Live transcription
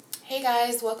Hey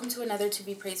guys, welcome to another To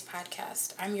Be Praised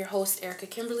podcast. I'm your host, Erica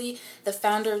Kimberly, the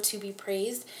founder of To Be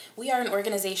Praised. We are an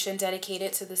organization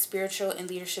dedicated to the spiritual and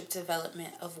leadership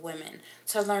development of women.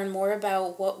 To learn more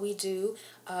about what we do,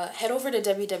 head over to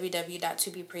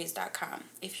www.tobepraised.com.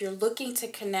 If you're looking to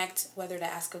connect, whether to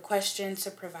ask a question,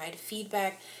 to provide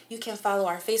feedback, you can follow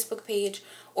our Facebook page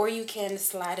or you can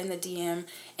slide in the DM.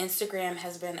 Instagram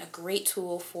has been a great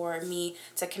tool for me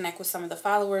to connect with some of the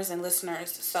followers and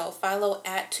listeners. So follow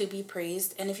at To Be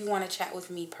Praised. And if you want to chat with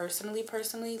me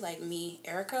personally, like me,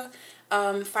 Erica,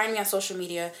 find me on social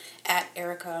media at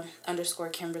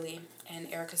Erica_Kimberly,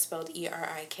 and Erica spelled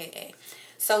Erika.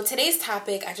 So today's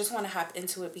topic, I just want to hop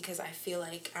into it because I feel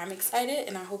like I'm excited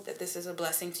and I hope that this is a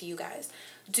blessing to you guys.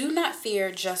 Do not fear,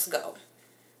 just go.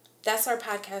 That's our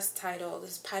podcast title.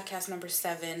 This is podcast number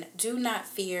 7. Do not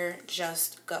fear,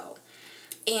 just go.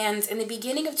 And in the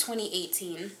beginning of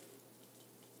 2018,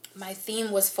 my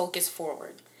theme was focus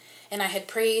forward. And I had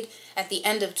prayed at the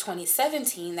end of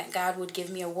 2017 that God would give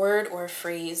me a word or a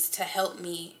phrase to help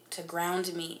me, to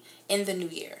ground me in the new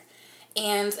year.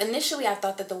 And initially I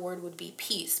thought that the word would be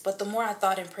peace. But the more I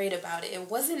thought and prayed about it,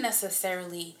 it wasn't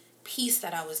necessarily peace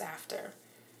that I was after.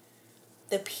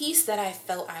 The peace that I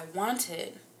felt I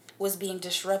wanted was being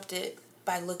disrupted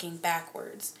by looking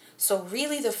backwards. So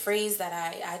really the phrase that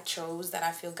I chose that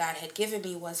I feel God had given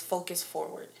me was focus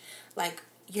forward. Like,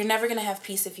 you're never going to have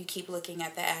peace if you keep looking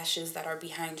at the ashes that are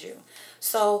behind you.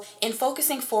 So in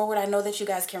focusing forward, I know that you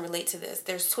guys can relate to this.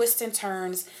 There's twists and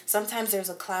turns. Sometimes there's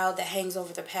a cloud that hangs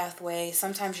over the pathway.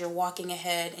 Sometimes you're walking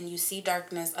ahead and you see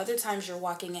darkness. Other times you're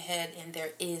walking ahead and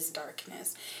there is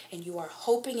darkness. And you are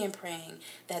hoping and praying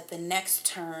that the next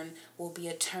turn will be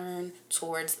a turn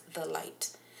towards the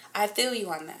light. I feel you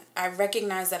on that. I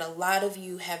recognize that a lot of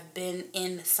you have been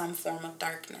in some form of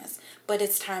darkness, but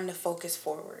it's time to focus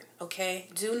forward, okay?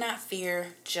 Do not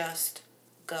fear, just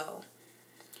go.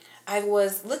 I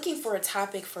was looking for a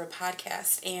topic for a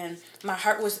podcast, and my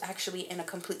heart was actually in a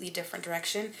completely different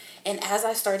direction. And as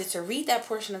I started to read that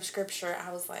portion of scripture,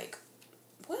 I was like,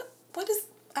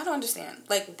 I don't understand.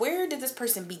 Like, where did this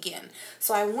person begin?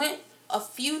 So I went a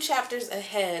few chapters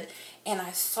ahead and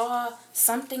I saw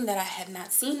something that I had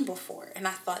not seen before. And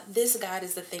I thought, this God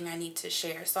is the thing I need to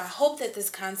share. So I hope that this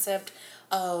concept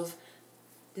of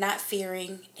not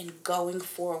fearing and going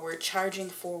forward, charging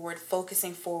forward,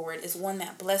 focusing forward is one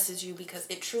that blesses you, because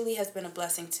it truly has been a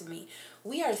blessing to me.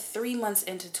 We are 3 months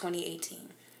into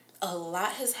 2018. A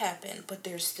lot has happened, but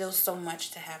there's still so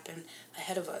much to happen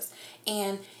ahead of us.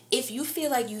 And if you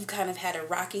feel like you've kind of had a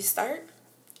rocky start,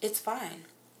 it's fine.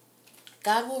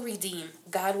 God will redeem.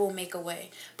 God will make a way.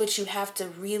 But you have to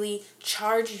really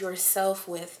charge yourself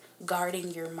with guarding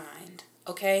your mind.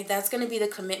 Okay? That's going to be the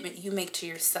commitment you make to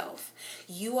yourself.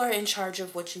 You are in charge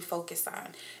of what you focus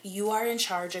on. You are in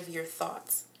charge of your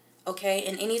thoughts. Okay?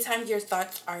 And anytime your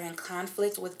thoughts are in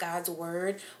conflict with God's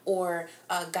word or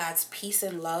God's peace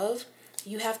and love,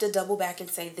 you have to double back and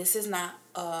say, this is not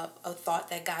a thought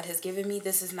that God has given me.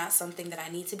 This is not something that I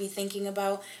need to be thinking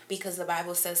about, because the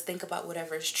Bible says think about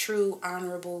whatever is true,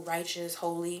 honorable, righteous,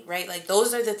 holy, right? Like,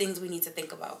 those are the things we need to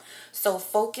think about. So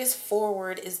focus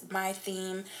forward is my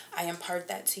theme. I impart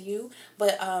that to you,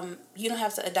 but you don't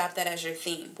have to adopt that as your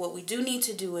theme. What we do need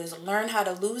to do is learn how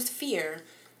to lose fear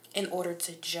in order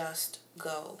to just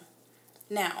go.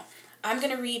 Now, I'm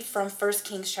going to read from 1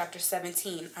 Kings chapter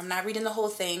 17. I'm not reading the whole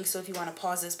thing, so if you want to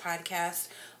pause this podcast,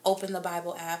 open the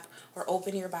Bible app, or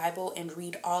open your Bible and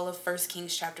read all of 1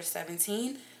 Kings chapter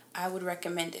 17, I would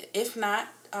recommend it. If not,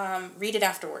 read it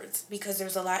afterwards, because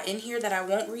there's a lot in here that I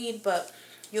won't read, but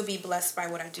you'll be blessed by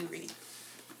what I do read.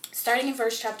 Starting in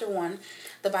verse chapter 1,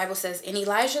 the Bible says, And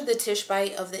Elijah the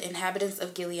Tishbite of the inhabitants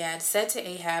of Gilead said to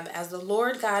Ahab, As the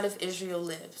Lord God of Israel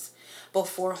lives,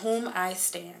 before whom I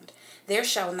stand, there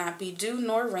shall not be dew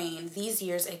nor rain these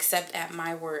years except at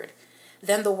my word.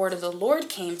 Then the word of the Lord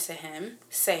came to him,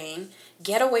 saying,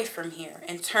 Get away from here,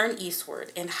 and turn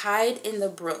eastward, and hide in the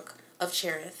brook of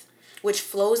Cherith, which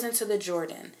flows into the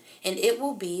Jordan. And it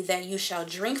will be that you shall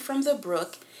drink from the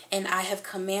brook, and I have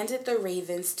commanded the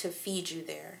ravens to feed you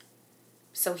there.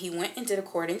 So he went and did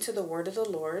according to the word of the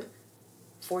Lord,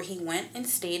 for he went and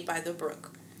stayed by the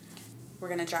brook. We're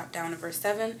going to drop down to verse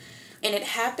 7. And it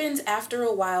happened after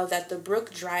a while that the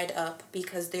brook dried up,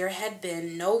 because there had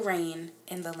been no rain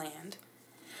in the land.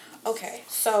 Okay,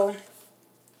 so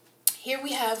here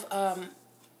we have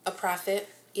a prophet,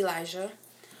 Elijah,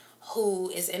 who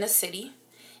is in a city.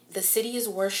 The city is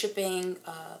worshiping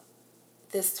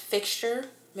this fixture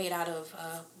made out of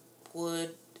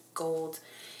wood, gold,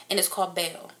 and it's called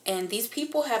Baal. And these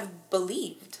people have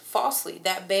believed falsely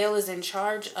that Baal is in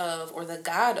charge of, or the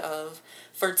god of,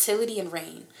 fertility and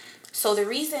rain. So the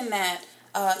reason that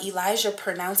Elijah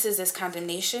pronounces this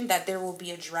condemnation, that there will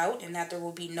be a drought and that there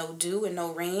will be no dew and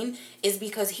no rain, is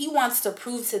because he wants to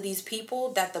prove to these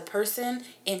people that the person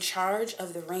in charge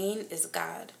of the rain is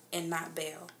God and not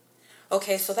Baal.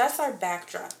 Okay, so that's our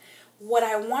backdrop. What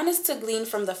I want us to glean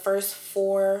from the first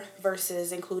 4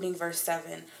 verses, including verse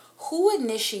 7, who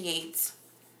initiates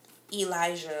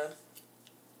Elijah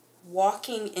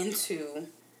walking into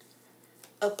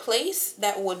a place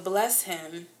that would bless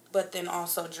him, but then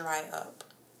also dry up?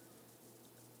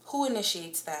 Who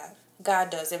initiates that? God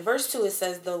does. In verse 2, it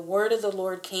says, the word of the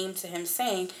Lord came to him,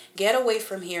 saying, get away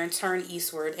from here and turn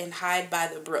eastward and hide by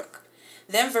the brook.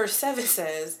 Then verse 7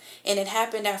 says, and it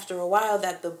happened after a while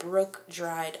that the brook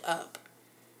dried up.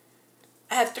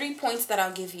 I have 3 points that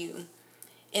I'll give you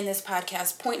in this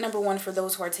podcast. Point number 1, for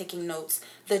those who are taking notes,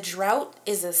 the drought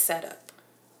is a setup.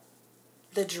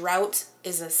 The drought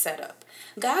is a setup.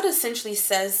 God essentially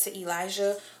says to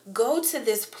Elijah, go to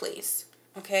this place.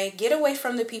 Okay, get away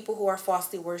from the people who are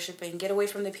falsely worshiping. Get away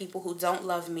from the people who don't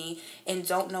love me and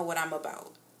don't know what I'm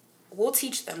about. We'll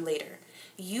teach them later.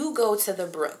 You go to the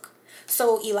brook.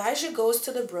 So Elijah goes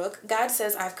to the brook. God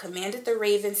says, I've commanded the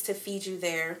ravens to feed you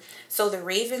there. So the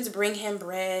ravens bring him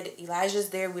bread. Elijah's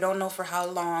there. We don't know for how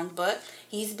long, but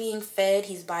he's being fed.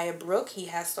 He's by a brook. He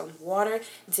has some water.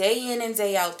 Day in and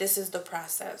day out, this is the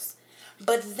process.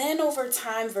 But then over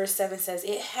time, verse 7 says,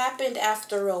 it happened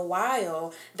after a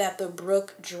while that the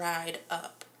brook dried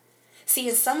up. See,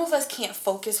 and some of us can't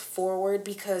focus forward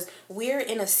because we're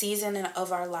in a season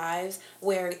of our lives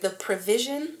where the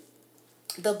provision,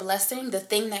 the blessing, the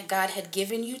thing that God had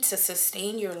given you to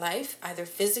sustain your life, either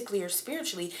physically or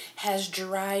spiritually, has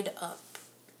dried up.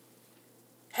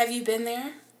 Have you been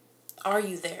there? Are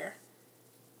you there?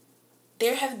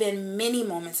 There have been many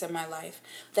moments in my life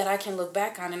that I can look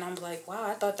back on and I'm like, wow,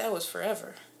 I thought that was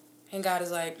forever. And God is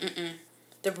like,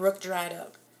 the brook dried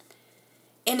up.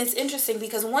 And it's interesting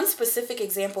because one specific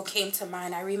example came to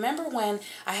mind. I remember when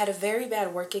I had a very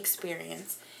bad work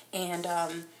experience and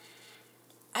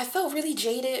I felt really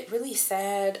jaded, really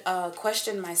sad,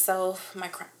 questioned myself,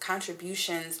 my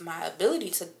contributions, my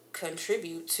ability to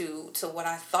contribute to what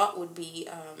I thought would be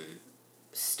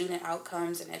student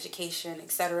outcomes and education,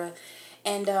 etc.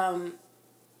 And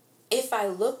if I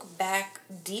look back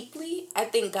deeply, I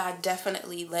think God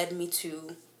definitely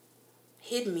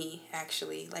hid me,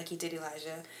 actually, like he did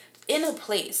Elijah, in a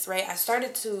place, right? I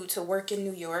started to work in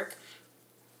New York.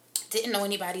 Didn't know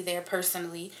anybody there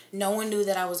personally. No one knew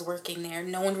that I was working there.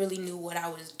 No one really knew what I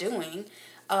was doing.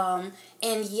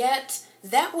 And yet,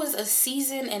 that was a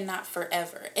season and not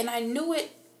forever. And I knew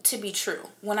it to be true.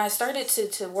 When I started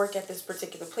to work at this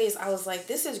particular place, I was like,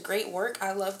 this is great work.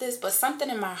 I love this. But something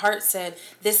in my heart said,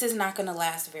 this is not going to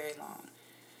last very long.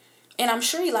 And I'm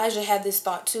sure Elijah had this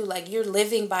thought too, like you're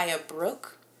living by a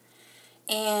brook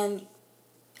and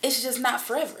it's just not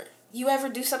forever. You ever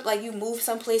do something like you move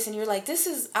someplace and you're like,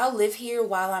 I'll live here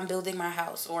while I'm building my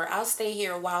house, or I'll stay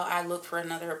here while I look for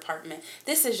another apartment.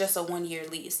 This is just a 1-year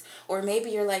lease. Or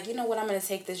maybe you're like, you know what, I'm going to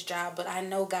take this job, but I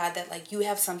know, God, that like you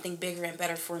have something bigger and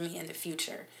better for me in the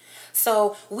future.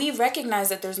 So we recognize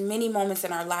that there's many moments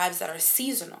in our lives that are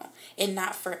seasonal and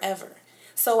not forever.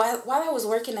 So while I was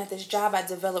working at this job, I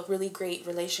developed really great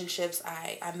relationships.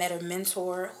 I met a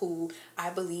mentor who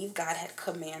I believe God had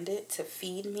commanded to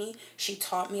feed me. She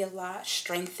taught me a lot,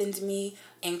 strengthened me,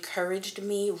 encouraged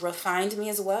me, refined me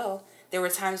as well. There were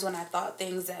times when I thought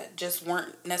things that just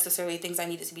weren't necessarily things I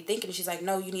needed to be thinking. She's like,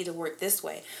 no, you need to work this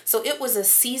way. So it was a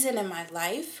season in my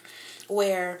life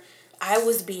where I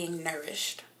was being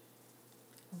nourished.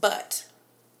 But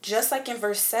just like in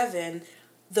verse 7,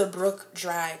 the brook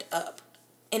dried up.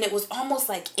 And it was almost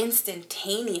like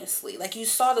instantaneously. Like you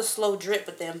saw the slow drip,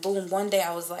 but then boom, one day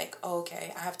I was like, oh,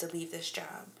 okay, I have to leave this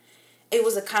job. It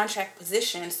was a contract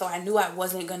position, so I knew I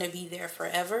wasn't going to be there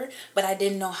forever, but I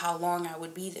didn't know how long I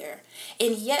would be there.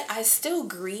 And yet I still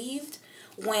grieved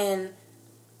when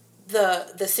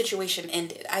the situation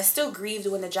ended. I still grieved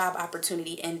when the job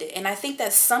opportunity ended. And I think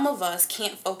that some of us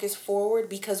can't focus forward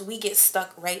because we get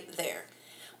stuck right there.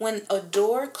 When a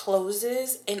door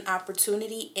closes, an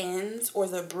opportunity ends, or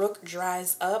the brook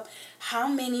dries up, how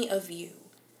many of you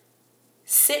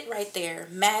sit right there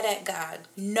mad at God,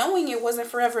 knowing it wasn't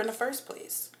forever in the first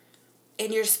place?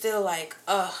 And you're still like,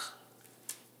 ugh,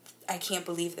 I can't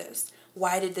believe this.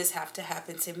 Why did this have to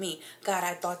happen to me? God,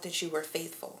 I thought that you were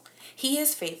faithful. He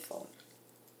is faithful.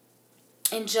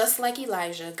 And just like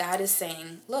Elijah, God is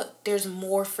saying, look, there's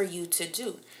more for you to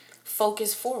do.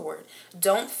 Focus forward.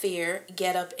 Don't fear.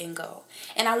 Get up and go.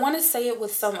 And I want to say it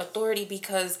with some authority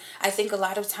because I think a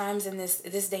lot of times in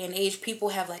this day and age, people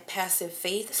have like passive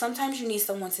faith. Sometimes you need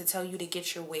someone to tell you to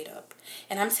get your weight up.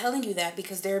 And I'm telling you that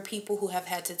because there are people who have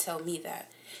had to tell me that.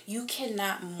 You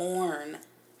cannot mourn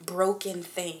broken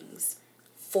things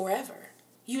forever.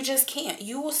 You just can't.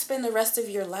 You will spend the rest of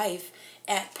your life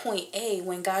at point A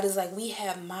when God is like, we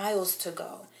have miles to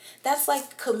go. That's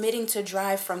like committing to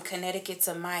drive from Connecticut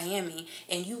to Miami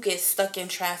and you get stuck in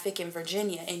traffic in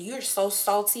Virginia and you're so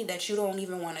salty that you don't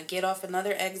even want to get off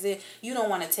another exit. You don't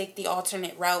want to take the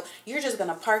alternate route. You're just going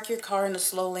to park your car in the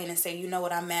slow lane and say, you know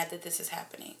what, I'm mad that this is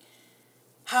happening.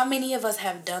 How many of us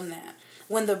have done that?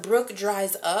 When the brook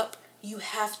dries up, you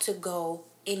have to go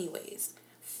anyways.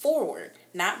 Forward,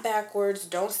 not backwards.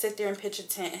 Don't sit there and pitch a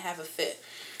tent and have a fit.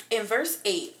 In verses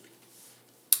 8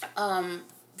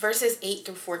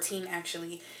 through 14,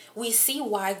 actually, we see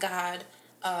why God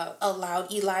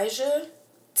allowed Elijah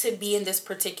to be in this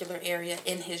particular area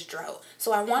in his drought.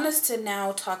 So I want us to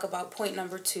now talk about point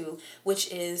number 2,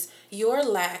 which is your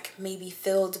lack may be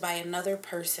filled by another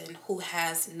person who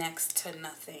has next to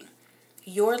nothing.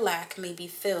 Your lack may be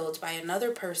filled by another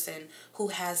person who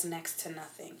has next to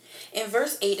nothing. In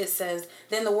verse 8 it says,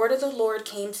 Then the word of the Lord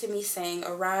came to me saying,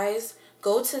 Arise,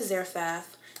 go to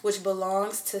Zarephath, which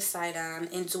belongs to Sidon,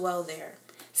 and dwell there.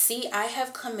 See, I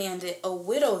have commanded a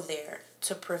widow there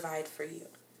to provide for you.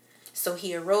 So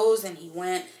he arose and he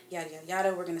went, yada, yada,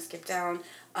 yada. We're going to skip down.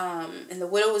 And the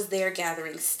widow was there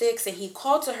gathering sticks. And he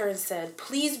called to her and said,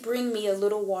 Please bring me a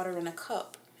little water in a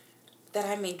cup that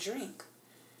I may drink.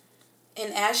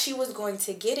 And as she was going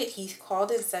to get it, he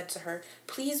called and said to her,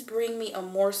 Please bring me a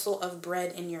morsel of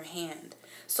bread in your hand.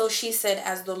 So she said,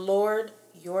 As the Lord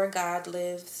your God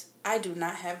lives, I do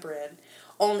not have bread,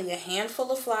 only a handful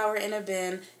of flour in a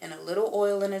bin and a little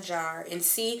oil in a jar. And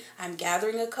see, I'm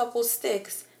gathering a couple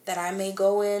sticks that I may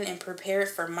go in and prepare it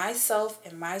for myself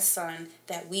and my son,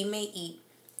 that we may eat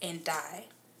and die.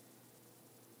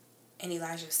 And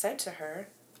Elijah said to her,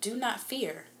 Do not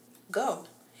fear. Go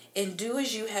and do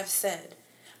as you have said,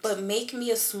 but make me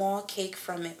a small cake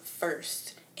from it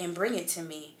first and bring it to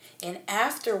me, and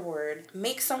afterward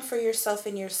make some for yourself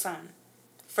and your son.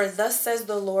 For thus says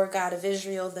the Lord God of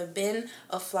Israel, the bin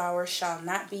of flour shall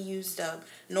not be used up,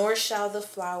 nor shall the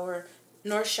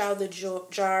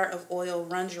jar of oil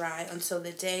run dry until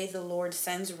the day the Lord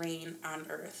sends rain on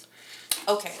earth.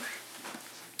 Okay,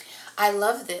 I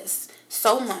love this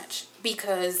so much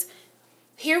because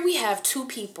here we have two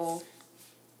people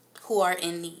who are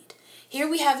in need. Here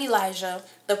we have Elijah,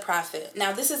 the prophet.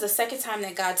 Now, this is the second time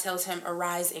that God tells him,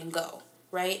 arise and go,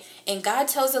 right? And God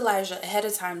tells Elijah ahead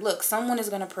of time, look, someone is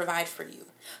going to provide for you.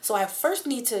 So I first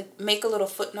need to make a little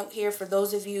footnote here for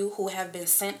those of you who have been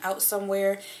sent out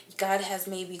somewhere. God has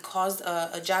maybe caused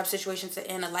a job situation to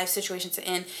end, a life situation to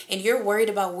end, and you're worried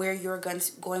about where you're going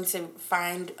to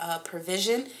find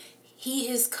provision. He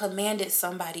has commanded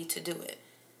somebody to do it.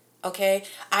 Okay,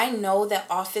 I know that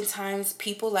oftentimes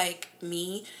people like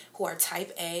me who are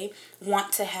type A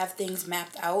want to have things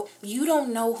mapped out. You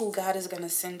don't know who God is going to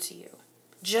send to you.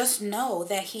 Just know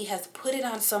that he has put it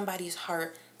on somebody's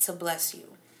heart to bless you.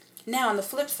 Now, on the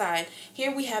flip side,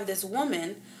 here we have this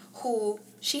woman who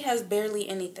she has barely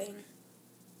anything.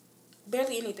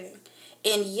 Barely anything.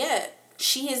 And yet,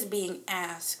 she is being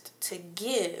asked to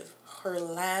give her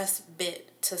last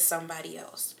bit to somebody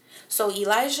else. So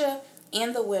Elijah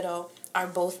and the widow are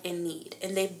both in need,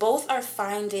 and they both are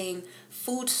finding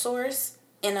food source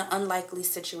in an unlikely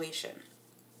situation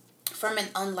from an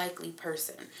unlikely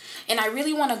person. And I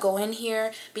really want to go in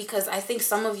here because I think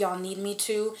some of y'all need me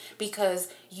to, because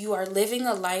you are living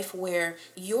a life where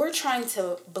you're trying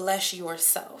to bless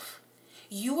yourself.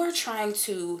 You are trying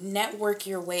to network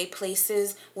your way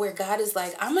places where God is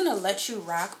like, I'm going to let you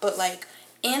rock, but like,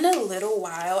 in a little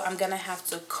while, I'm going to have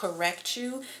to correct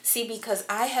you. See, because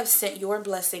I have sent your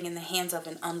blessing in the hands of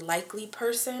an unlikely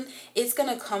person, it's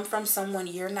going to come from someone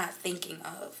you're not thinking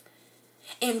of.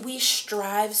 And we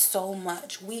strive so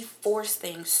much. We force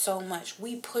things so much.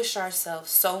 We push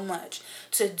ourselves so much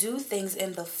to do things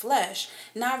in the flesh,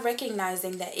 not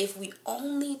recognizing that if we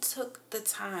only took the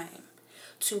time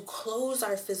to close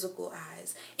our physical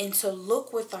eyes and to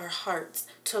look with our hearts,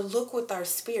 to look with our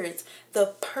spirits,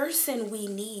 the person we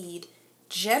need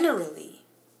generally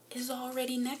is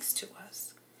already next to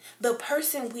us. The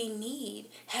person we need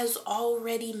has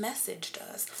already messaged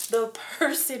us. The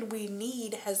person we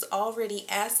need has already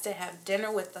asked to have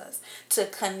dinner with us, to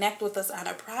connect with us on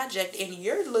a project, and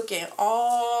you're looking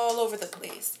all over the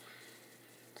place.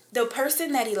 The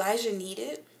person that Elijah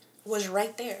needed was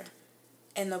right there.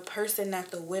 And the person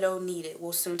that the widow needed,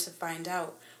 we'll soon to find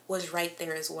out, was right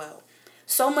there as well.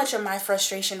 So much of my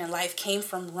frustration in life came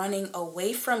from running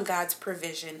away from God's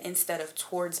provision instead of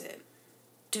towards it.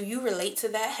 Do you relate to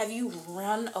that? Have you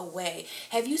run away?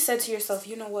 Have you said to yourself,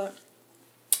 you know what?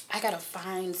 I got to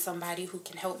find somebody who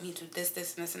can help me do this,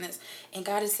 this, and this, and this. And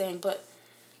God is saying, but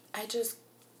I just,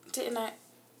 didn't I?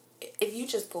 If you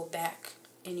just go back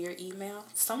in your email,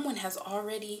 someone has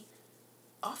already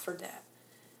offered that.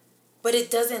 But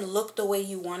it doesn't look the way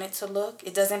you want it to look.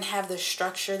 It doesn't have the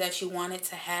structure that you want it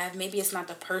to have. Maybe it's not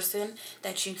the person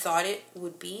that you thought it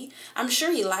would be. I'm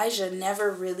sure Elijah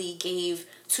never really gave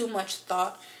too much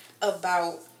thought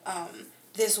about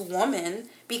this woman,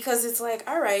 because it's like,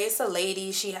 all right, it's a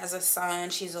lady. She has a son.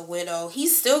 She's a widow.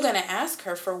 He's still going to ask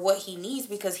her for what he needs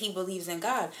because he believes in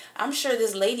God. I'm sure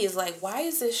this lady is like, why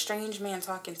is this strange man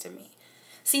talking to me?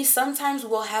 See, sometimes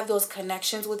we'll have those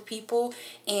connections with people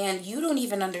and you don't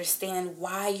even understand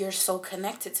why you're so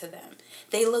connected to them.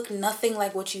 They look nothing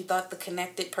like what you thought the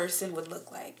connected person would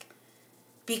look like,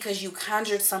 because you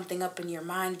conjured something up in your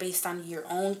mind based on your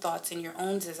own thoughts and your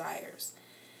own desires.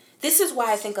 This is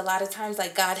why I think a lot of times,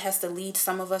 like, God has to lead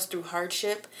some of us through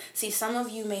hardship. See, some of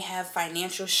you may have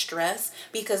financial stress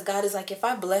because God is like, if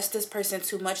I bless this person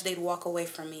too much, they'd walk away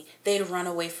from me. They'd run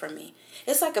away from me.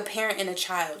 It's like a parent and a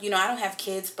child. You know, I don't have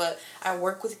kids, but I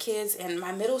work with kids, and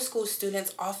my middle school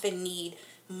students often need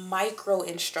micro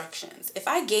instructions. If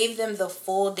I gave them the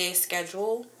full day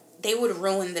schedule, they would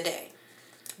ruin the day.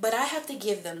 But I have to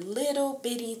give them little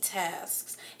bitty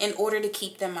tasks in order to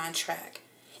keep them on track.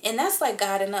 And that's like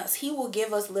God and us. He will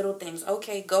give us little things.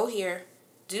 Okay, go here,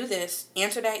 do this,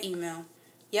 answer that email.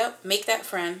 Yep, make that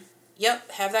friend. Yep,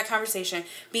 have that conversation.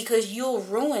 Because you'll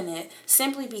ruin it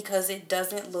simply because it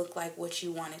doesn't look like what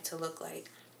you want it to look like.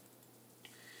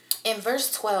 In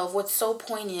verse 12, what's so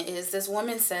poignant is this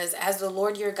woman says, as the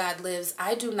Lord your God lives,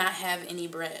 I do not have any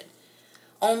bread.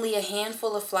 Only a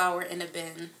handful of flour in a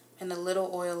bin and a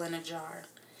little oil in a jar.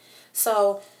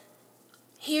 So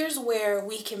here's where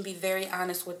we can be very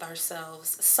honest with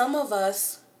ourselves. Some of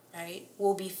us, right,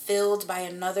 will be filled by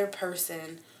another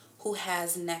person who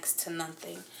has next to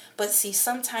nothing. But see,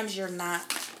 sometimes you're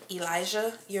not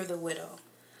Elijah, you're the widow.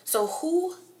 So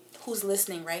who's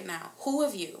listening right now, who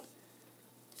of you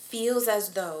feels as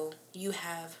though you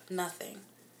have nothing?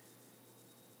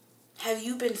 Have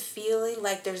you been feeling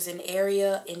like there's an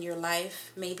area in your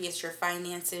life, maybe it's your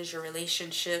finances, your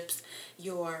relationships,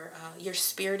 your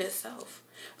spirit itself,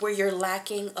 where you're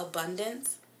lacking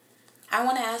abundance? I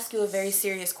want to ask you a very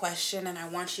serious question, and I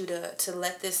want you to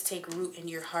let this take root in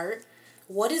your heart.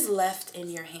 What is left in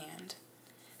your hand?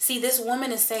 See, this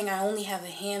woman is saying, I only have a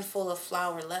handful of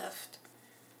flour left.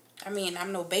 I mean,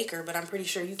 I'm no baker, but I'm pretty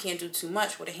sure you can't do too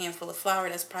much with a handful of flour.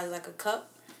 That's probably like a cup.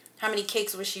 How many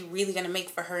cakes was she really going to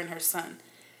make for her and her son?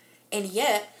 And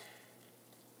yet,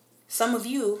 some of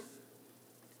you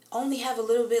only have a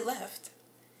little bit left.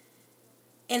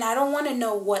 And I don't want to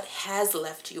know what has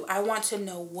left you. I want to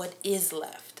know what is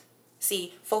left.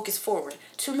 See, focus forward.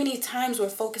 Too many times we're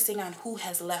focusing on who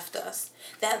has left us.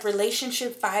 That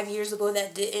relationship 5 years ago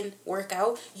that didn't work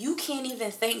out, you can't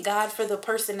even thank God for the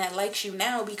person that likes you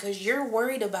now because you're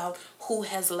worried about who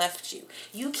has left you.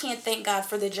 You can't thank God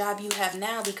for the job you have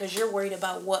now because you're worried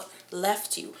about what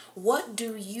left you. What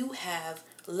do you have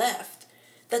left?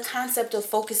 The concept of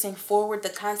focusing forward, the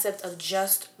concept of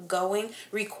just going,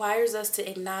 requires us to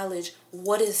acknowledge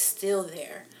what is still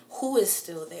there, who is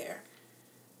still there.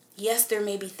 Yes, there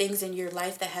may be things in your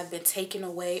life that have been taken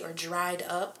away or dried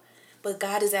up, but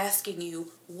God is asking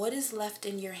you, what is left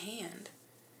in your hand?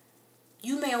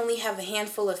 You may only have a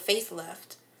handful of faith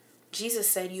left. Jesus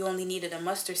said you only needed a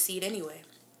mustard seed anyway.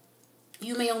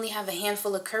 You may only have a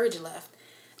handful of courage left.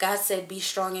 God said, be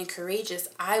strong and courageous.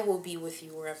 I will be with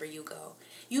you wherever you go.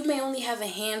 You may only have a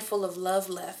handful of love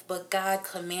left, but God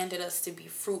commanded us to be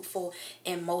fruitful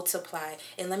and multiply.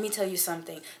 And let me tell you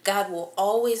something. God will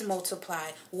always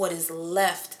multiply what is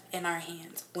left in our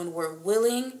hands when we're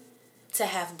willing to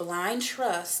have blind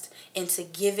trust and to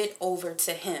give it over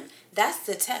to Him. That's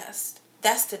the test.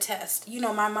 That's the test. You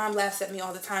know, my mom laughs at me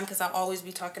all the time because I'll always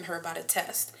be talking to her about a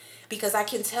test. Because I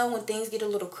can tell when things get a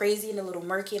little crazy and a little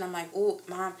murky, and I'm like, oh,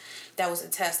 Mom, that was a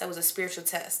test. That was a spiritual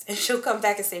test. And she'll come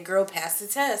back and say, girl, pass the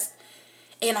test.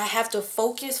 And I have to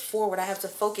focus forward. I have to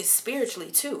focus spiritually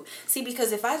too. See,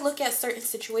 because if I look at certain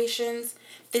situations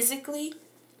physically,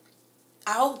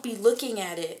 I'll be looking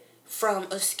at it from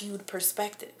a skewed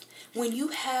perspective. When you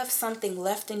have something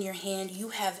left in your hand, you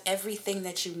have everything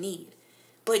that you need.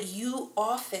 But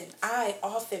I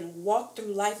often walk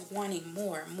through life wanting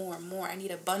more, more, more. I need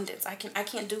abundance. I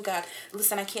can't do, God.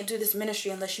 Listen, I can't do this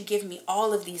ministry unless you give me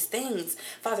all of these things.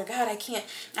 Father God, I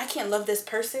can't love this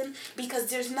person because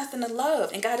there's nothing to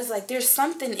love. And God is like, there's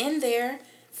something in there.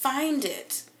 Find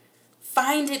it.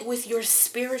 Find it with your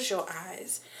spiritual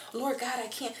eyes. Lord God,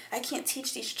 I can't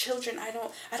teach these children. I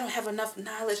don't have enough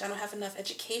knowledge. I don't have enough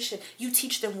education. You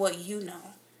teach them what you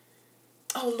know.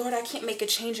 Oh, Lord, I can't make a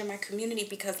change in my community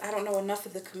because I don't know enough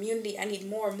of the community. I need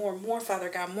more, more, more, Father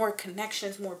God, more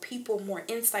connections, more people, more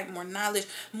insight, more knowledge,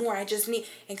 more. I just need.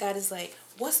 And God is like,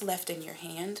 what's left in your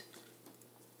hand?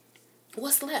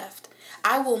 What's left?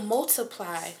 I will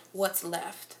multiply what's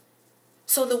left.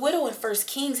 So the widow in 1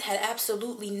 Kings had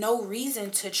absolutely no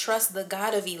reason to trust the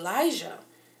God of Elijah.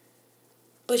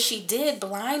 But she did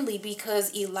blindly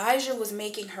because Elijah was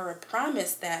making her a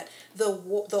promise that the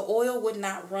oil would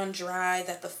not run dry,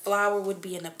 that the flour would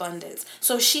be in abundance.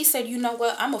 So she said, you know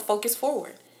what, I'm going to focus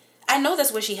forward. I know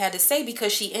that's what she had to say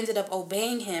because she ended up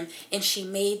obeying him and she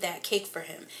made that cake for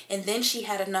him. And then she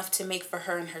had enough to make for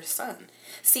her and her son.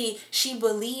 See, she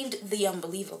believed the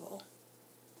unbelievable.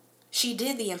 She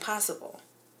did the impossible.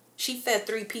 She fed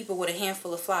 3 people with a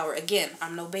handful of flour. Again,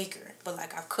 I'm no baker, but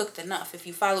like I've cooked enough. If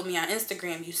you follow me on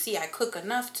Instagram, you see I cook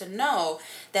enough to know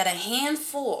that a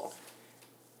handful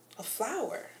of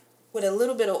flour with a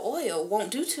little bit of oil won't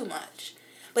do too much.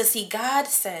 But see, God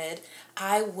said,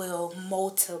 I will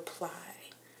multiply.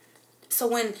 So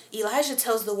when Elijah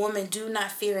tells the woman, do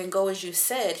not fear and go as you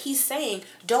said, he's saying,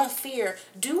 don't fear.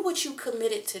 Do what you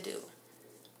committed to do.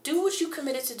 Do what you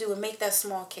committed to do and make that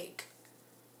small cake.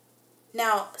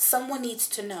 Now, someone needs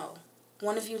to know,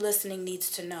 one of you listening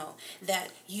needs to know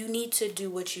that you need to do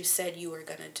what you said you were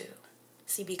going to do.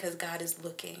 See, because God is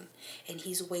looking and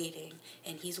he's waiting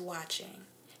and he's watching.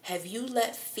 Have you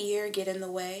let fear get in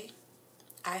the way?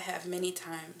 I have many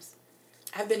times.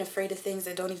 I've been afraid of things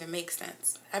that don't even make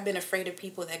sense. I've been afraid of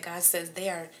people that God says they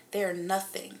are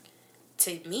nothing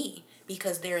to me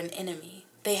because they're an enemy.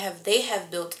 They have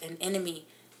built an enemy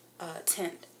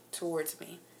tent towards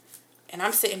me. And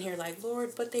I'm sitting here like,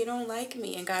 Lord, but they don't like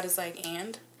me. And God is like,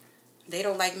 and? They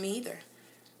don't like me either.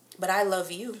 But I love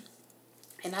you.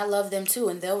 And I love them too.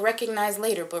 And they'll recognize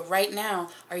later. But right now,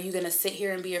 are you going to sit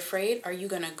here and be afraid? Are you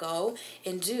going to go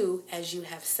and do as you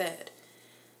have said?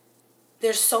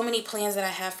 There's so many plans that I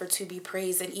have for To Be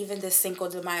Praised, and even this Cinco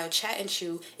de Mayo Chat and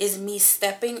Chew is me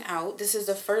stepping out. This is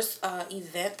the first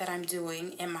event that I'm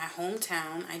doing in my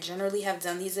hometown. I generally have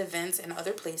done these events in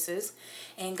other places,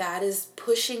 and God is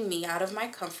pushing me out of my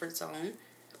comfort zone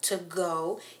to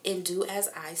go and do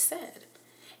as I said.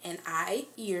 And I,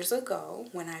 years ago,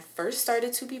 when I first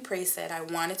started To Be Praised, said I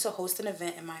wanted to host an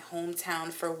event in my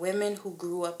hometown for women who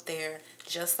grew up there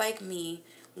just like me,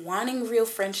 wanting real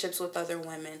friendships with other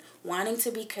women, wanting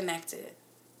to be connected.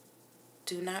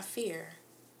 Do not fear.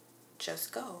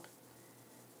 Just go.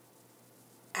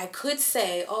 I could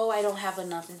say, oh, I don't have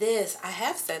enough this. I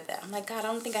have said that. I'm like, God,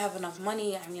 I don't think I have enough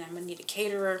money. I mean, I'm going to need a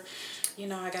caterer. You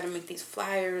know, I got to make these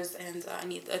flyers and I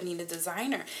need a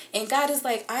designer. And God is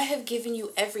like, I have given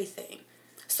you everything.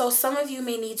 So some of you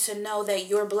may need to know that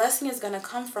your blessing is going to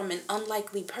come from an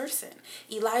unlikely person.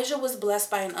 Elijah was blessed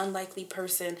by an unlikely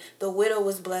person. The widow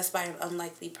was blessed by an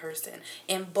unlikely person.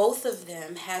 And both of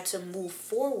them had to move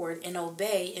forward and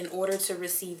obey in order to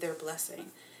receive their blessing.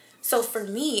 So for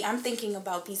me, I'm thinking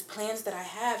about these plans that I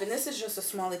have, and this is just a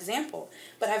small example,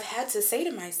 but I've had to say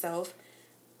to myself,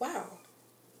 wow,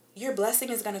 your blessing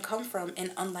is going to come from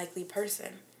an unlikely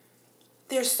person.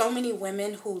 There's so many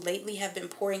women who lately have been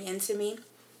pouring into me,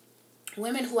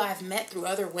 women who I've met through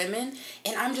other women,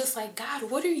 and I'm just like, God,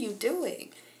 what are you doing?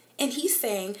 And he's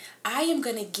saying, I am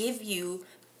going to give you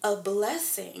a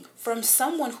blessing from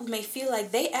someone who may feel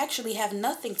like they actually have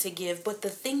nothing to give, but the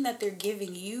thing that they're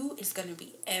giving you is going to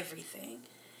be everything.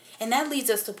 And that leads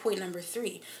us to point number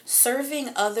 3.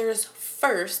 Serving others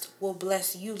first will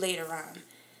bless you later on.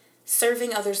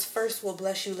 Serving others first will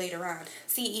bless you later on.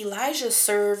 See, Elijah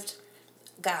served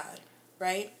God,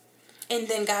 right? And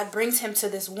then God brings him to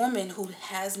this woman who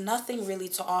has nothing really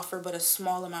to offer but a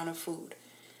small amount of food.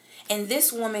 And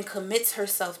this woman commits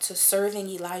herself to serving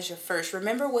Elijah first.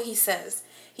 Remember what he says.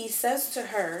 He says to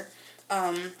her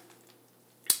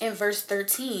in verse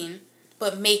 13,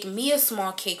 but make me a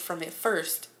small cake from it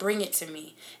first. Bring it to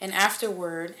me. And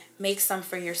afterward, make some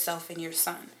for yourself and your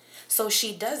son. So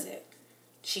she does it.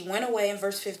 She went away in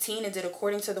verse 15 and did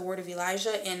according to the word of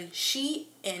Elijah. And she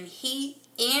and he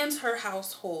and her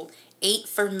household ate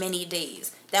for many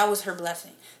days. That was her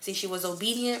blessing. See, she was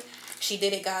obedient. She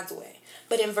did it God's way.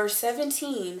 But in verse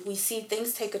 17, we see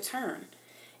things take a turn.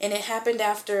 And it happened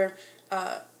after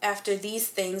after these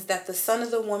things that the son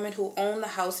of the woman who owned the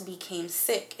house became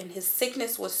sick, and his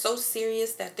sickness was so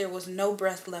serious that there was no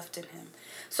breath left in him.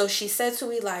 So she said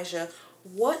to Elijah,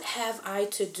 "What have I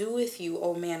to do with you,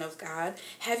 O man of God?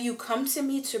 Have you come to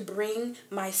me to bring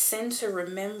my sin to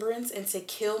remembrance and to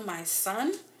kill my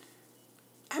son?"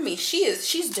 I mean,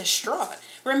 she's distraught.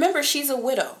 Remember, she's a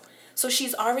widow. So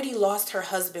she's already lost her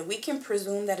husband. We can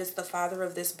presume that it's the father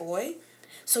of this boy.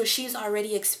 So she's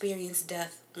already experienced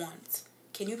death once.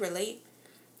 Can you relate?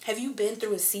 Have you been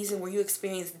through a season where you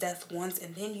experienced death once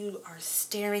and then you are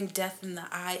staring death in the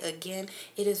eye again?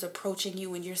 It is approaching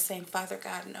you and you're saying, "Father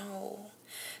God, no,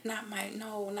 not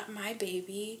my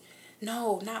baby.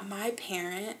 No, not my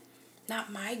parent,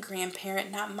 not my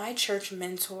grandparent, not my church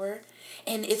mentor."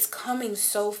 And it's coming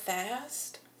so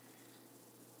fast.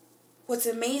 What's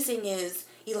amazing is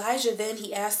Elijah then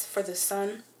he asked for the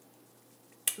son.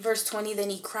 Verse 20, then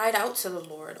he cried out to the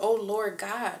Lord, "O Lord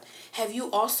God, have you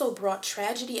also brought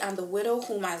tragedy on the widow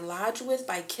whom I lodged with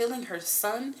by killing her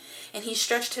son?" And he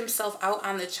stretched himself out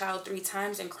on the child 3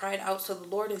 times and cried out to the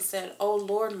Lord and said, "O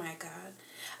Lord my God,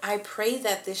 I pray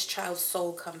that this child's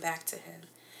soul come back to him."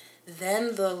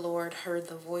 Then the Lord heard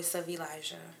the voice of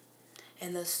Elijah,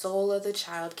 and the soul of the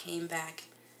child came back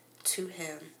to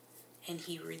him, and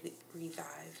he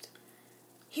revived.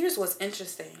 Here's what's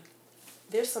interesting.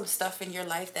 There's some stuff in your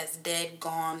life that's dead,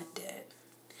 gone, dead.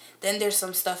 Then there's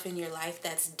some stuff in your life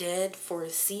that's dead for a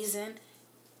season,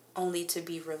 only to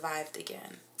be revived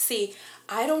again. See,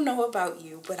 I don't know about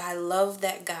you, but I love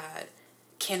that God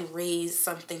can raise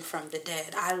something from the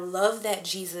dead. I love that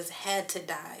Jesus had to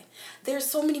die. There's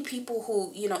so many people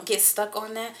who, get stuck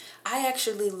on that. I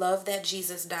actually love that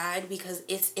Jesus died because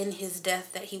it's in his death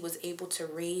that he was able to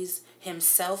raise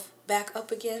himself back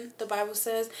up again, the Bible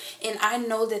says. And I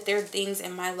know that there are things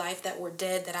in my life that were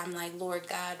dead that I'm like, "Lord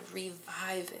God,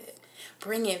 revive it.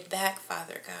 Bring it back,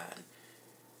 Father God."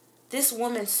 This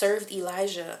woman served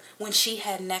Elijah when she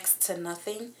had next to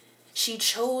nothing. She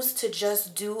chose to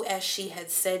just do as she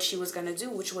had said she was going to do,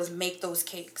 which was make those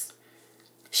cakes.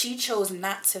 She chose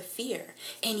not to fear.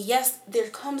 And yes, there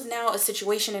comes now a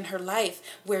situation in her life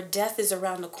where death is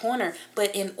around the corner.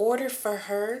 But in order for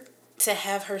her to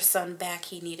have her son back,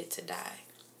 he needed to die.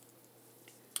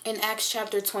 In Acts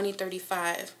chapter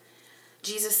 20:35,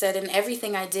 Jesus said, "In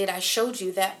everything I did, I showed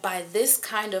you that by this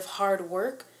kind of hard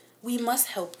work, we must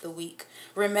help the weak,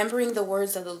 remembering the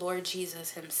words of the Lord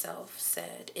Jesus himself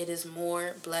said, 'It is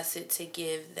more blessed to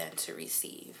give than to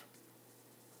receive.'"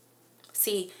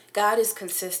 See, God is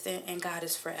consistent and God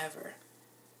is forever.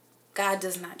 God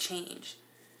does not change.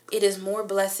 It is more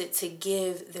blessed to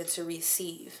give than to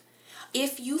receive.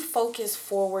 If you focus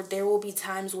forward, there will be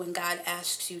times when God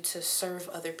asks you to serve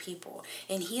other people.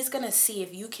 And he's going to see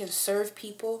if you can serve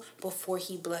people before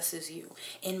he blesses you.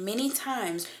 And many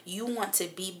times you want to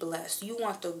be blessed. You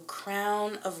want the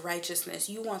crown of righteousness.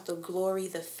 You want the glory,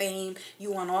 the fame.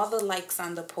 You want all the likes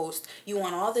on the post. You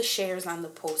want all the shares on the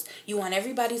post. You want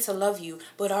everybody to love you.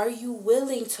 But are you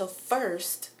willing to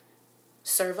first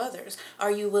serve others?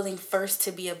 Are you willing first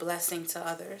to be a blessing to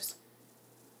others?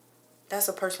 That's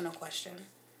a personal question.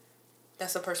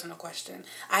 That's a personal question.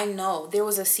 I know there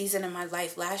was a season in my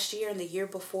life last year and the year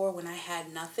before when I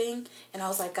had nothing. And I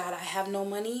was like, "God, I have no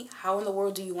money. How in the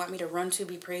world do you want me to run to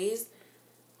be praised?"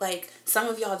 Like, some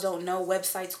of y'all don't know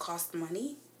websites cost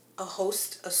money. A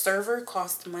server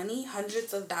costs money,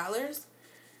 hundreds of dollars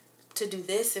to do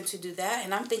this and to do that.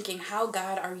 And I'm thinking, how,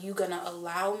 God, are you going to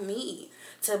allow me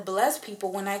to bless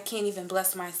people when I can't even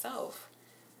bless myself?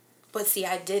 But see,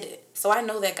 I did it. So I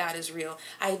know that God is real.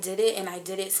 I did it, and I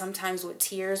did it sometimes with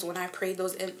tears when I paid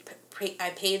those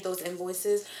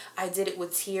invoices. I did it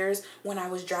with tears when I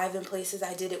was driving places.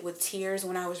 I did it with tears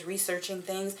when I was researching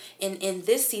things. And in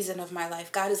this season of my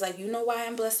life, God is like, "You know why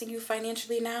I'm blessing you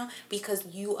financially now? Because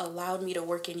you allowed me to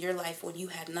work in your life when you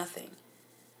had nothing."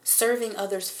 Serving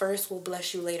others first will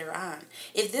bless you later on.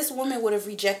 If this woman would have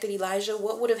rejected Elijah,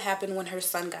 what would have happened when her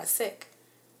son got sick?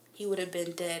 He would have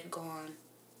been dead, gone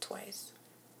twice.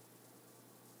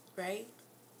 Right?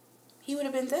 He would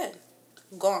have been dead.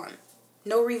 Gone.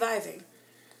 No reviving.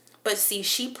 But see,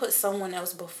 she put someone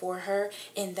else before her,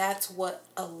 and that's what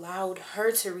allowed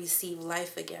her to receive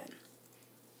life again.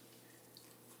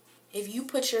 If you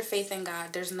put your faith in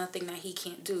God, there's nothing that he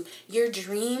can't do. Your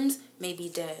dreams may be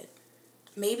dead.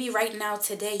 Maybe right now,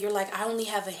 today, you're like, "I only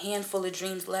have a handful of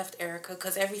dreams left, Erica,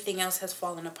 because everything else has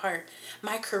fallen apart.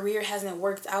 My career hasn't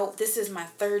worked out. This is my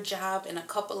 3rd job in a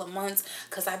couple of months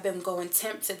because I've been going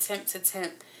temp to temp to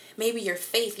temp." Maybe your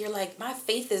faith, you're like, "My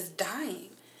faith is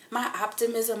dying. My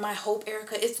optimism, my hope,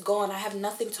 Erica, it's gone. I have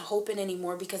nothing to hope in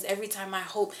anymore because every time I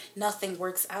hope, nothing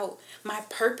works out. My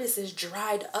purpose is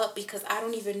dried up because I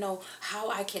don't even know how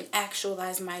I can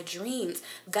actualize my dreams.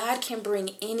 God can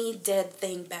bring any dead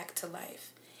thing back to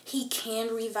life. He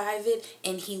can revive it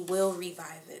and he will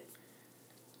revive it.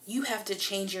 You have to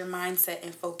change your mindset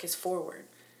and focus forward.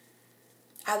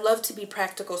 I love to be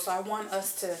practical, so I want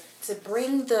us to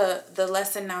bring the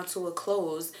lesson now to a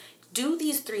close. Do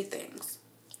these 3 things.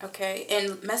 Okay,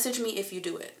 and message me if you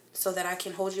do it so that I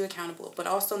can hold you accountable, but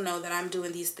also know that I'm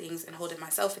doing these things and holding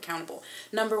myself accountable.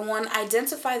 Number 1,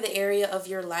 identify the area of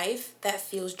your life that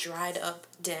feels dried up,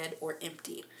 dead, or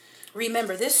empty.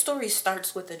 Remember, this story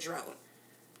starts with a drought.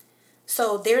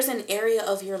 So there's an area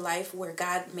of your life where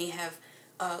God may have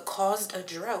caused a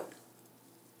drought.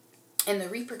 And the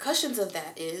repercussions of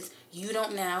that is you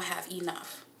don't now have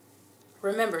enough.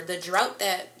 Remember, the drought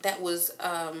that was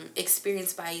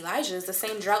experienced by Elijah is the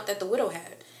same drought that the widow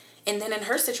had. And then in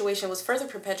her situation was further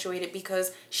perpetuated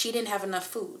because she didn't have enough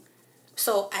food.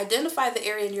 So identify the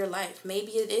area in your life.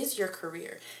 Maybe it is your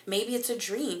career. Maybe it's a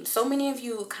dream. So many of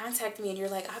you contact me and you're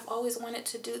like, I've always wanted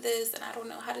to do this and I don't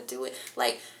know how to do it.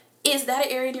 Like, is that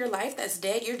an area in your life that's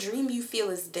dead? Your dream you feel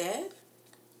is dead?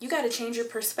 You got to change your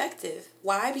perspective.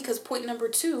 Why? Because point number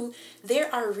 2,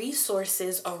 there are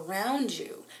resources around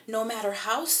you. No matter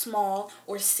how small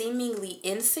or seemingly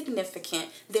insignificant,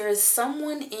 there is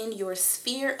someone in your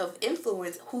sphere of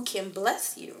influence who can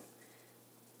bless you.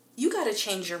 You got to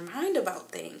change your mind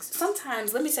about things.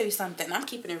 Sometimes, let me tell you something. I'm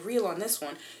keeping it real on this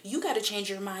one. You got to change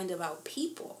your mind about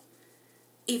people.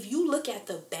 If you look at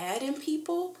the bad in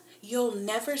people, you'll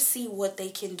never see what they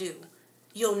can do.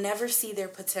 You'll never see their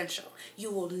potential.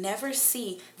 You will never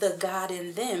see the God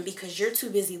in them because you're too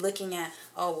busy looking at,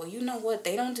 oh, well, you know what?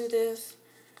 They don't do this.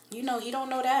 You know, he don't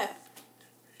know that.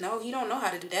 No, he don't know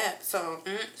how to do that. So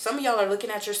some of y'all are looking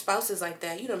at your spouses like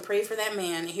that. You done prayed for that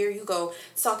man. And here you go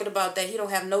talking about that he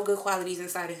don't have no good qualities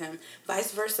inside of him.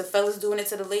 Vice versa, fellas doing it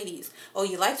to the ladies. Oh,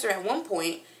 you liked her at one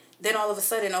point. Then all of a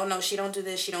sudden, oh, no, she don't do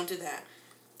this. She don't do that.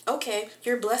 Okay,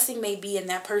 your blessing may be in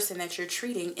that person that you're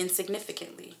treating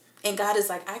insignificantly. And God is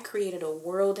like, I created a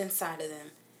world inside of them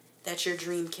that your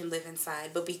dream can live inside.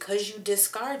 But because you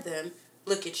discard them,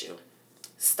 look at you,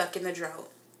 stuck in the drought.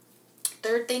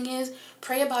 3rd thing is,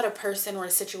 pray about a person or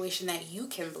a situation that you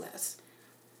can bless.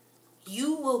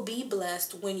 You will be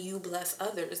blessed when you bless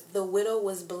others. The widow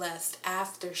was blessed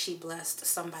after she blessed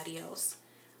somebody else.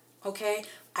 Okay?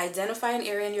 Identify an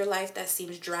area in your life that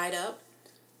seems dried up.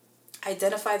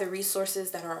 Identify the resources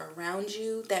that are around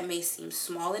you that may seem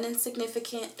small and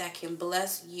insignificant that can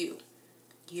bless you.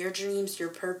 Your dreams, your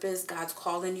purpose, God's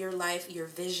call in your life, your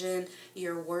vision,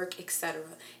 your work, etc.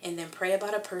 And then pray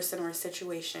about a person or a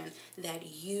situation that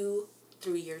you,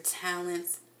 through your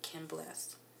talents, can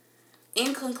bless.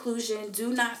 In conclusion,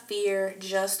 do not fear,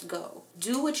 just go.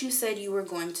 Do what you said you were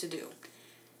going to do.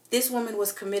 This woman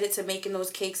was committed to making those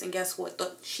cakes, and guess what?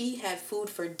 She had food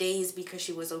for days because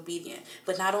she was obedient.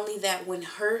 But not only that, when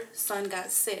her son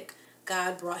got sick,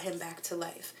 God brought him back to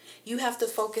life. You have to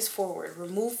focus forward.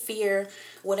 Remove fear.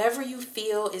 Whatever you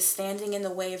feel is standing in the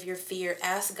way of your fear,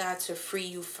 ask God to free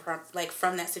you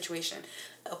from that situation.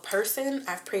 A person,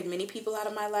 I've prayed many people out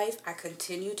of my life. I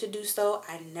continue to do so.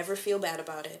 I never feel bad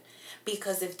about it.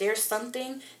 Because if there's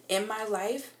something in my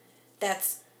life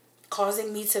that's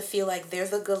causing me to feel like they're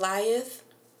the Goliath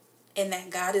and that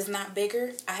God is not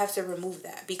bigger, I have to remove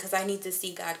that because I need to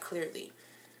see God clearly.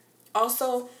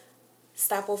 Also,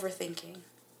 stop overthinking.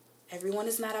 Everyone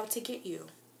is not out to get you.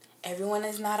 Everyone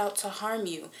is not out to harm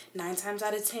you. 9 times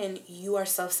out of 10, you are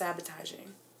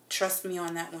self-sabotaging. Trust me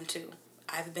on that one too.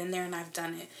 I've been there and I've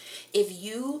done it. If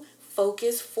you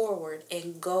focus forward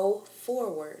and go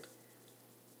forward,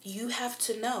 you have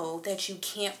to know that you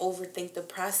can't overthink the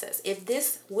process. If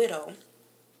this widow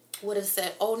would have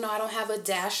said, oh no, I don't have a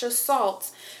dash of salt,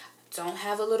 don't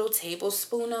have a little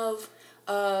tablespoon of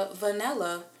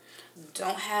vanilla,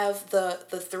 don't have the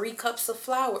 3 cups of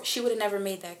flour, she would have never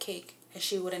made that cake. And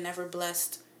she would have never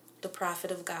blessed the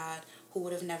prophet of God who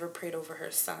would have never prayed over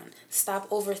her son. Stop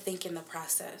overthinking the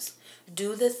process.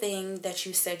 Do the thing that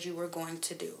you said you were going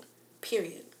to do.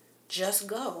 Period. Just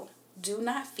go. Do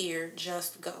not fear,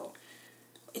 just go.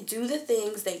 Do the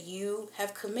things that you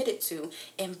have committed to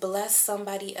and bless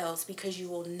somebody else because you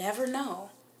will never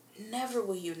know, never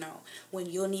will you know when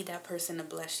you'll need that person to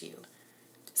bless you.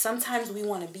 Sometimes we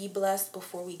want to be blessed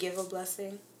before we give a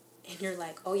blessing. And you're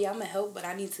like, oh yeah, I'm going to help, but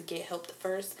I need to get help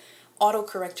first.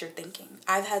 Autocorrect your thinking.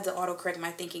 I've had to autocorrect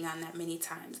my thinking on that many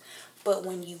times. But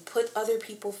when you put other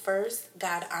people first,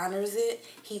 God honors it.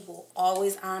 He will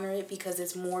always honor it because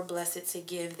it's more blessed to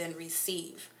give than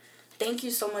receive. Thank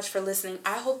you so much for listening.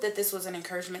 I hope that this was an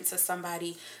encouragement to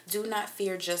somebody. Do not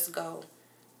fear, just go.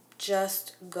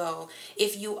 Just go.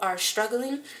 If you are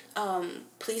struggling,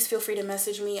 please feel free to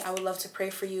message me. I would love to pray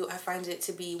for you. I find it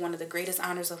to be one of the greatest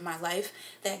honors of my life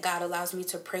that God allows me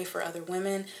to pray for other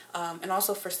women, and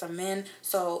also for some men.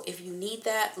 So if you need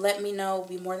that, let me know. I'll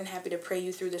be more than happy to pray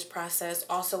you through this process.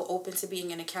 Also open to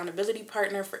being an accountability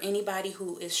partner for anybody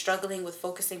who is struggling with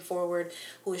focusing forward,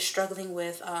 who is struggling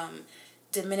with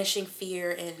diminishing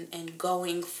fear and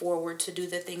going forward to do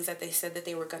the things that they said that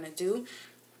they were going to do.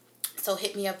 So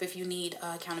hit me up if you need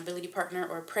an accountability partner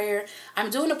or prayer. I'm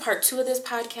doing a part 2 of this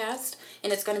podcast,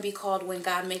 and it's going to be called When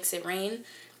God Makes It Rain,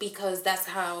 because that's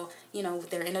how,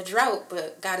 they're in a drought,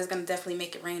 but God is going to definitely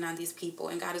make it rain on these people,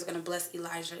 and God is going to bless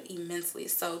Elijah immensely.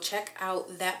 So check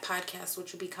out that podcast,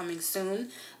 which will be coming soon.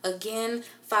 Again,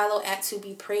 follow at To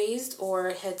Be Praised,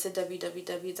 or head to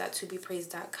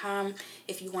www.tobepraised.com.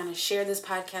 If you want to share this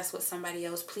podcast with somebody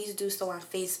else, please do so on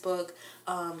Facebook.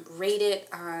 Rate it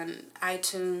on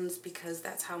iTunes, because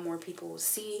that's how more people will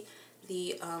see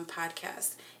the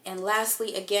podcast. And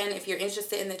lastly, again, if you're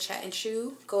interested in the Chat and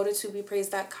Chew, go to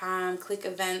tobepraised.com, click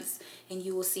events, and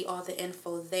you will see all the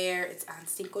info there. It's on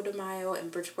Cinco de Mayo in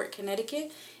Bridgeport,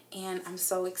 Connecticut, and I'm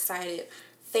so excited.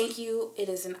 Thank you. It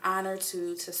is an honor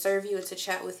to serve you and to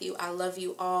chat with you. I love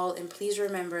you all, and please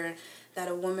remember that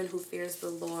a woman who fears the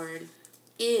Lord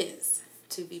is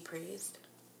to be praised.